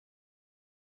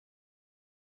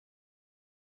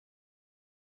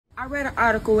I read an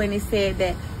article and it said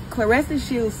that Claressa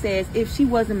Shields says if she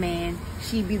was a man,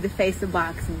 she'd be the face of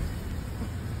boxing.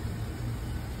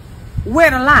 Where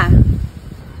to lie?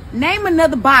 Name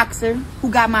another boxer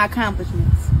who got my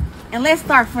accomplishments. And let's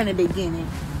start from the beginning.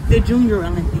 The Junior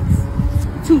Olympics.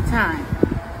 2-time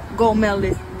gold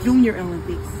medalist, Junior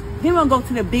Olympics. Then we'll go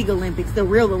to the big Olympics, the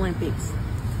real Olympics.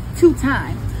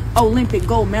 2-time Olympic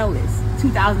gold medalist,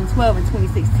 2012 and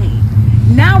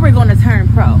 2016. Now we're going to turn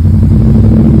pro.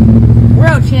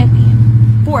 World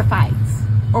champion, 4 fights.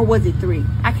 Or was it 3?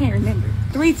 I can't remember.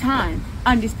 3-time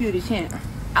undisputed champ.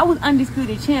 I was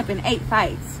undisputed champ in 8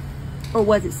 fights. Or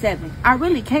was it 7? I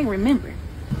really can't remember.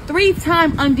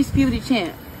 3-time undisputed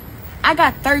champ. I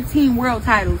got 13 world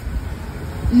titles.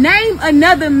 Name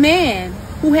another man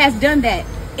who has done that.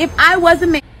 If I was a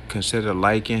man. Consider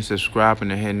liking, subscribing,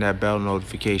 and hitting that bell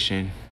notification.